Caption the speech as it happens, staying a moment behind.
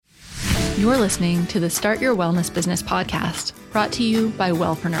You're listening to the Start Your Wellness Business podcast, brought to you by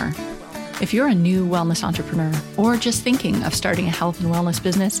Wellpreneur. If you're a new wellness entrepreneur or just thinking of starting a health and wellness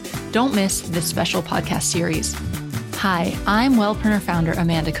business, don't miss this special podcast series. Hi, I'm Wellpreneur founder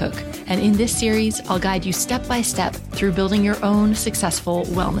Amanda Cook, and in this series, I'll guide you step by step through building your own successful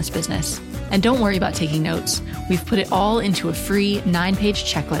wellness business. And don't worry about taking notes. We've put it all into a free 9-page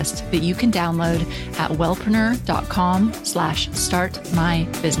checklist that you can download at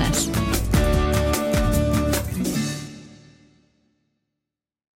wellpreneur.com/startmybusiness.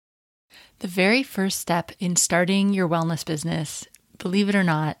 The very first step in starting your wellness business, believe it or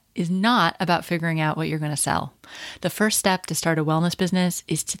not, is not about figuring out what you're going to sell. The first step to start a wellness business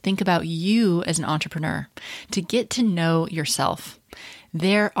is to think about you as an entrepreneur, to get to know yourself.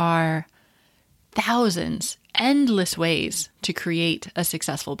 There are thousands, endless ways to create a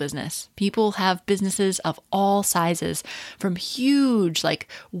successful business. People have businesses of all sizes, from huge,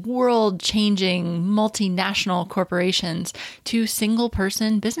 world-changing multinational corporations to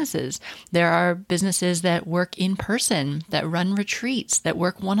single-person businesses. There are businesses that work in person, that run retreats, that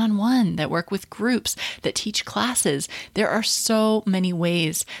work one-on-one, that work with groups, that teach classes. There are so many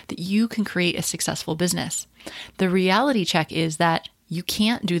ways that you can create a successful business. The reality check is that you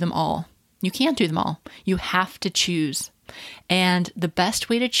can't do them all. You can't do them all. You have to choose. And the best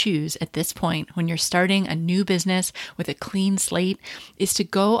way to choose at this point, when you're starting a new business with a clean slate, is to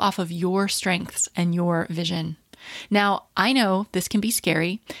go off of your strengths and your vision. Now, I know this can be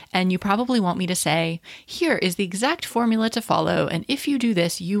scary, and you probably want me to say, here is the exact formula to follow, and if you do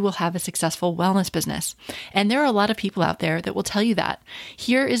this, you will have a successful wellness business. And there are a lot of people out there that will tell you that.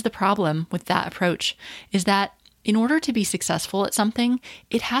 Here is the problem with that approach, is that in order to be successful at something,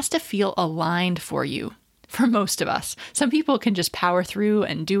 it has to feel aligned for you. For most of us, some people can just power through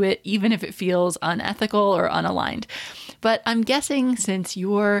and do it even if it feels unethical or unaligned. But I'm guessing since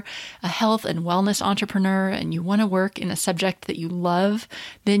you're a health and wellness entrepreneur and you want to work in a subject that you love,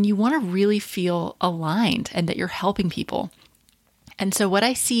 then you want to really feel aligned and that you're helping people. And so what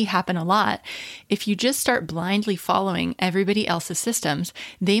I see happen a lot, if you just start blindly following everybody else's systems,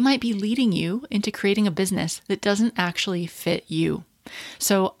 they might be leading you into creating a business that doesn't actually fit you.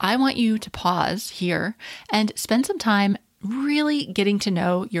 So I want you to pause here and spend some time really getting to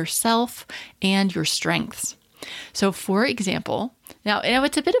know yourself and your strengths. So for example, now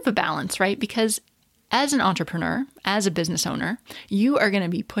it's a bit of a balance, right? Because as an entrepreneur, as a business owner, you are going to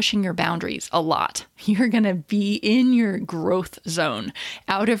be pushing your boundaries a lot. You're going to be in your growth zone,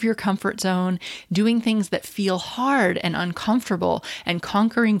 out of your comfort zone, doing things that feel hard and uncomfortable and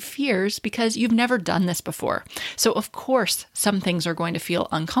conquering fears because you've never done this before. So of course, some things are going to feel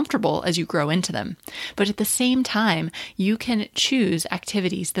uncomfortable as you grow into them. But at the same time, you can choose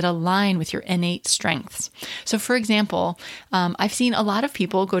activities that align with your innate strengths. So for example, I've seen a lot of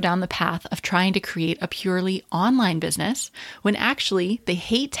people go down the path of trying to create a purely online business when actually they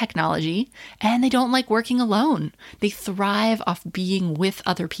hate technology and they don't like working alone. They thrive off being with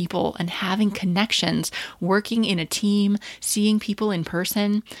other people and having connections, working in a team, seeing people in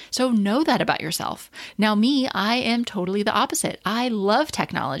person. So know that about yourself. Now me, I am totally the opposite. I love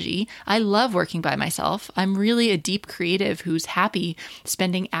technology. I love working by myself. I'm really a deep creative who's happy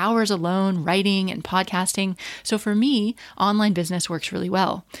spending hours alone writing and podcasting. So for me, online business works really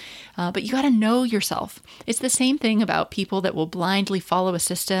well. But you got to know yourself. It's the same thing about people that will blindly follow a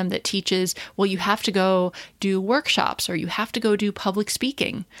system that teaches, well, you have to go do workshops or you have to go do public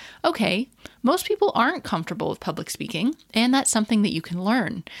speaking. Okay, most people aren't comfortable with public speaking, and that's something that you can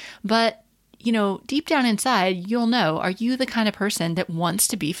learn. But deep down inside, you'll know, are you the kind of person that wants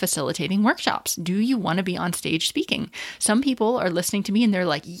to be facilitating workshops? Do you want to be on stage speaking? Some people are listening to me and they're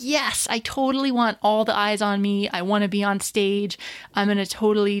like, yes, I totally want all the eyes on me. I want to be on stage. I'm going to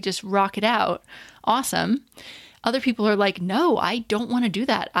totally just rock it out. Awesome. Other people are like, no, I don't want to do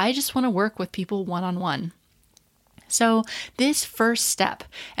that. I just want to work with people one-on-one. So this first step,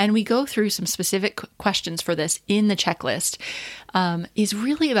 and we go through some specific questions for this in the checklist, is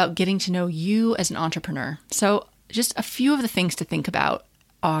really about getting to know you as an entrepreneur. So just a few of the things to think about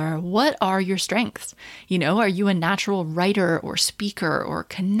are, what are your strengths? Are you a natural writer or speaker or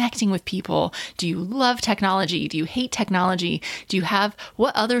connecting with people? Do you love technology? Do you hate technology?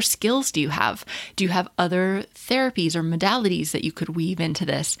 What other skills do you have? Do you have other therapies or modalities that you could weave into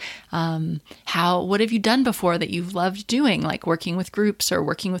this? What have you done before that you've loved doing, like working with groups or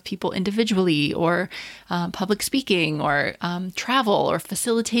working with people individually, or public speaking, or travel, or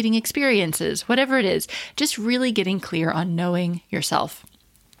facilitating experiences, whatever it is, just really getting clear on knowing yourself.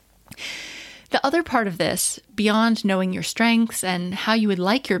 The other part of this, beyond knowing your strengths and how you would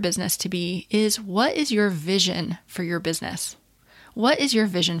like your business to be, is what is your vision for your business? What is your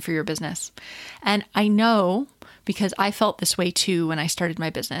vision for your business? And I know because I felt this way too when I started my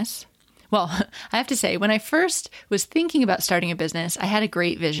business. Well, I have to say, when I first was thinking about starting a business, I had a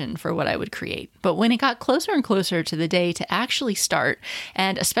great vision for what I would create. But when it got closer and closer to the day to actually start,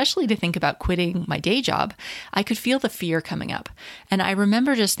 and especially to think about quitting my day job, I could feel the fear coming up. And I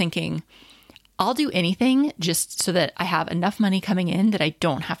remember just thinking, I'll do anything just so that I have enough money coming in that I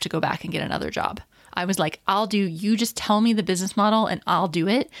don't have to go back and get another job. I was like, you just tell me the business model and I'll do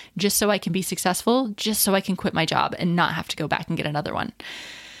it just so I can be successful, just so I can quit my job and not have to go back and get another one.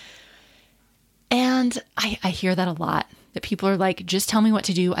 And I hear that a lot, that people are like, just tell me what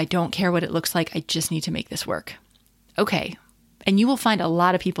to do. I don't care what it looks like. I just need to make this work. Okay. And you will find a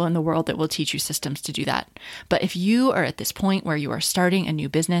lot of people in the world that will teach you systems to do that. But if you are at this point where you are starting a new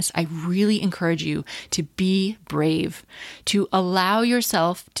business, I really encourage you to be brave, to allow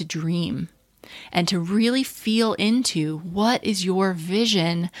yourself to dream, and to really feel into what is your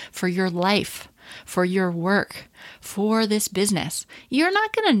vision for your life, for your work, for this business. You're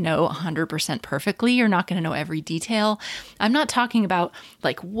not going to know 100% perfectly. You're not going to know every detail. I'm not talking about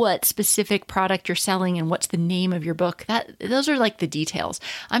like what specific product you're selling and what's the name of your book. Those are like the details.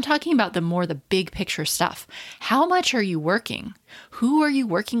 I'm talking about the big picture stuff. How much are you working? Who are you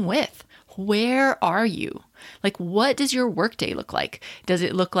working with? Where are you? Like, what does your workday look like? Does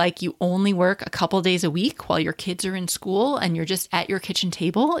it look like you only work a couple days a week while your kids are in school and you're just at your kitchen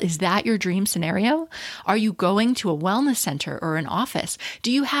table? Is that your dream scenario? Are you going to a wellness center or an office?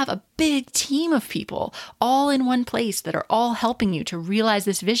 Do you have a big team of people all in one place that are all helping you to realize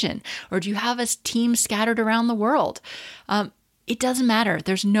this vision? Or do you have a team scattered around the world? It doesn't matter.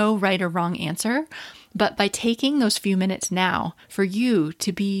 There's no right or wrong answer. But by taking those few minutes now for you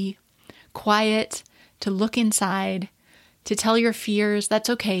to be quiet, to look inside, to tell your fears, that's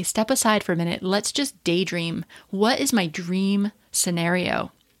okay. Step aside for a minute. Let's just daydream. What is my dream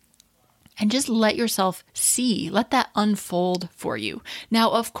scenario? And just let yourself see, let that unfold for you.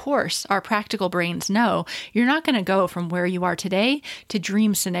 Now, of course, our practical brains know you're not going to go from where you are today to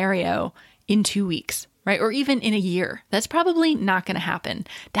dream scenario in 2 weeks, right? Or even in a year. That's probably not going to happen.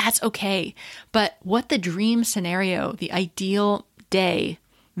 That's okay. But what the dream scenario, the ideal day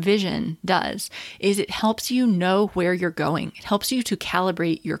vision does is it helps you know where you're going. It helps you to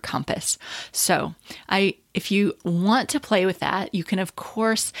calibrate your compass. So if you want to play with that, you can of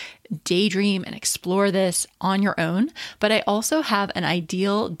course daydream and explore this on your own. But I also have an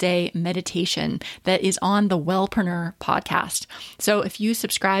ideal day meditation that is on the Wellpreneur podcast. So if you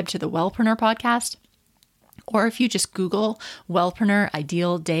subscribe to the Wellpreneur podcast, or if you just Google Wellpreneur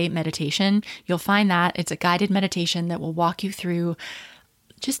Ideal Day Meditation, you'll find that it's a guided meditation that will walk you through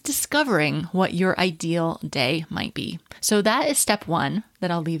just discovering what your ideal day might be. So that is step one that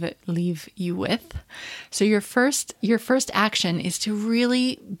I'll leave you with. So your first action is to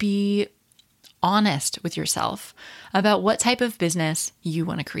really be honest with yourself about what type of business you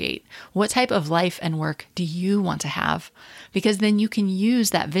want to create. What type of life and work do you want to have? Because then you can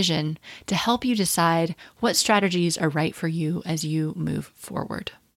use that vision to help you decide what strategies are right for you as you move forward.